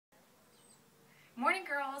Morning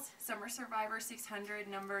girls, Summer Survivor 600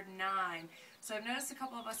 number 9. So I've noticed a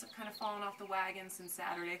couple of us have kind of fallen off the wagon since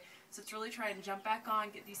Saturday. So let's really try and jump back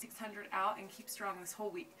on, get these 600 out, and keep strong this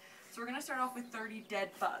whole week. So we're going to start off with 30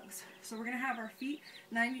 dead bugs. So we're going to have our feet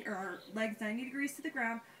 90, or our legs 90 degrees to the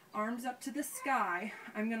ground, arms up to the sky.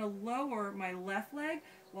 I'm going to lower my left leg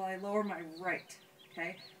while I lower my right,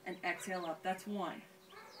 okay? And exhale up. That's 1,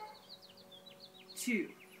 2,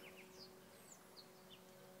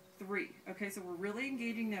 3. Okay, so we're really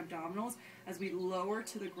engaging the abdominals as we lower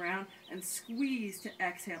to the ground and squeeze to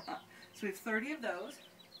exhale up. So we have 30 of those.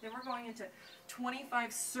 Then we're going into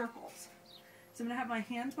 25 circles. So I'm going to have my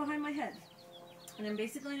hands behind my head. And I'm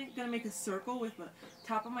basically going to make a circle with the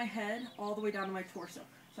top of my head all the way down to my torso.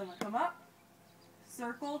 So I'm going to come up,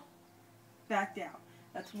 circle, back down.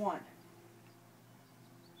 That's 1,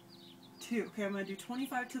 2. Okay, I'm going to do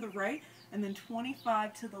 25 to the right and then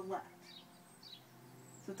 25 to the left.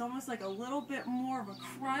 So it's almost like a little bit more of a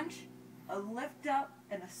crunch, a lift up,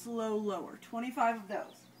 and a slow lower. 25 of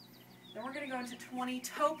those. Then we're going to go into 20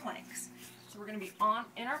 toe planks. So we're going to be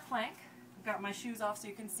in our plank. I've got my shoes off so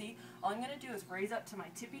you can see. All I'm going to do is raise up to my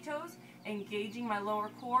tippy toes, engaging my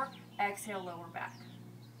lower core. Exhale, lower back.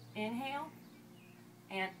 Inhale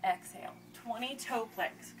and exhale. 20 toe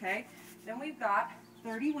planks, okay? Then we've got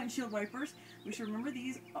 30 windshield wipers. We should remember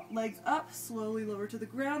these legs up, slowly lower to the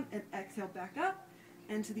ground, and exhale back up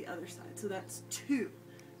and to the other side. So that's 2.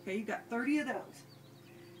 Okay, you've got 30 of those.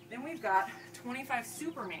 Then we've got 25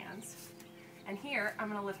 Supermans. And here, I'm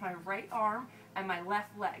going to lift my right arm and my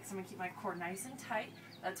left leg. So I'm going to keep my core nice and tight.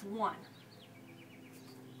 That's 1,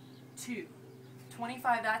 2,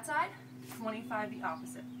 25 that side, 25 the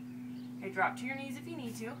opposite. Okay, drop to your knees if you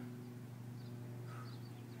need to.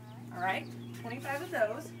 All right, 25 of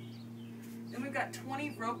those. Then we've got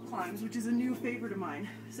 20 rope climbs, which is a new favorite of mine.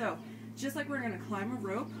 So just like we're going to climb a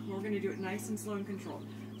rope, we're going to do it nice and slow and controlled.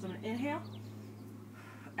 So I'm going to inhale,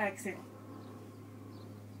 exhale.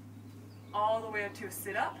 All the way up to a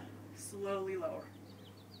sit-up, slowly lower.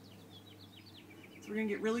 So we're going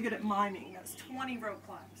to get really good at miming. That's 20 rope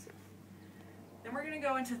climbs. Then we're going to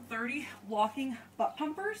go into 30 walking butt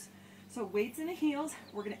pumpers. So weights in the heels.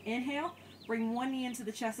 We're going to inhale, bring one knee into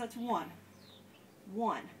the chest. That's 1,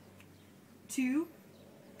 1, 2,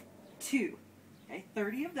 2. Okay,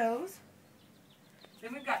 30 of those.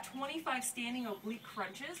 Then we've got 25 standing oblique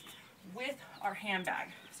crunches with our handbag.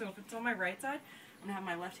 So if it's on my right side, I'm going to have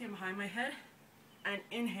my left hand behind my head and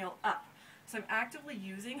inhale up. So I'm actively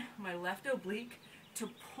using my left oblique to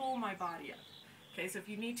pull my body up. Okay, so if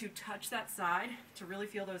you need to touch that side to really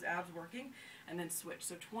feel those abs working, and then switch.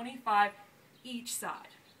 So 25 each side.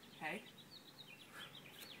 Okay.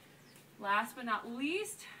 Last but not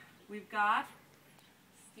least, we've got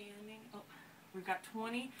we've got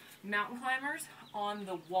 20 mountain climbers on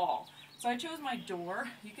the wall. So I chose my door.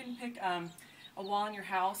 You can pick a wall in your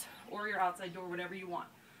house or your outside door, whatever you want.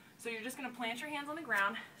 So you're just going to plant your hands on the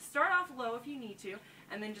ground, start off low if you need to,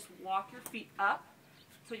 and then just walk your feet up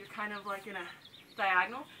so you're kind of like in a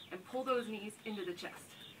diagonal, and pull those knees into the chest.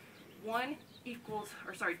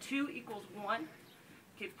 2 equals 1.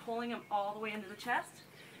 Keep pulling them all the way into the chest,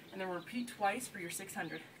 and then repeat twice for your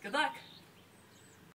 600. Good luck.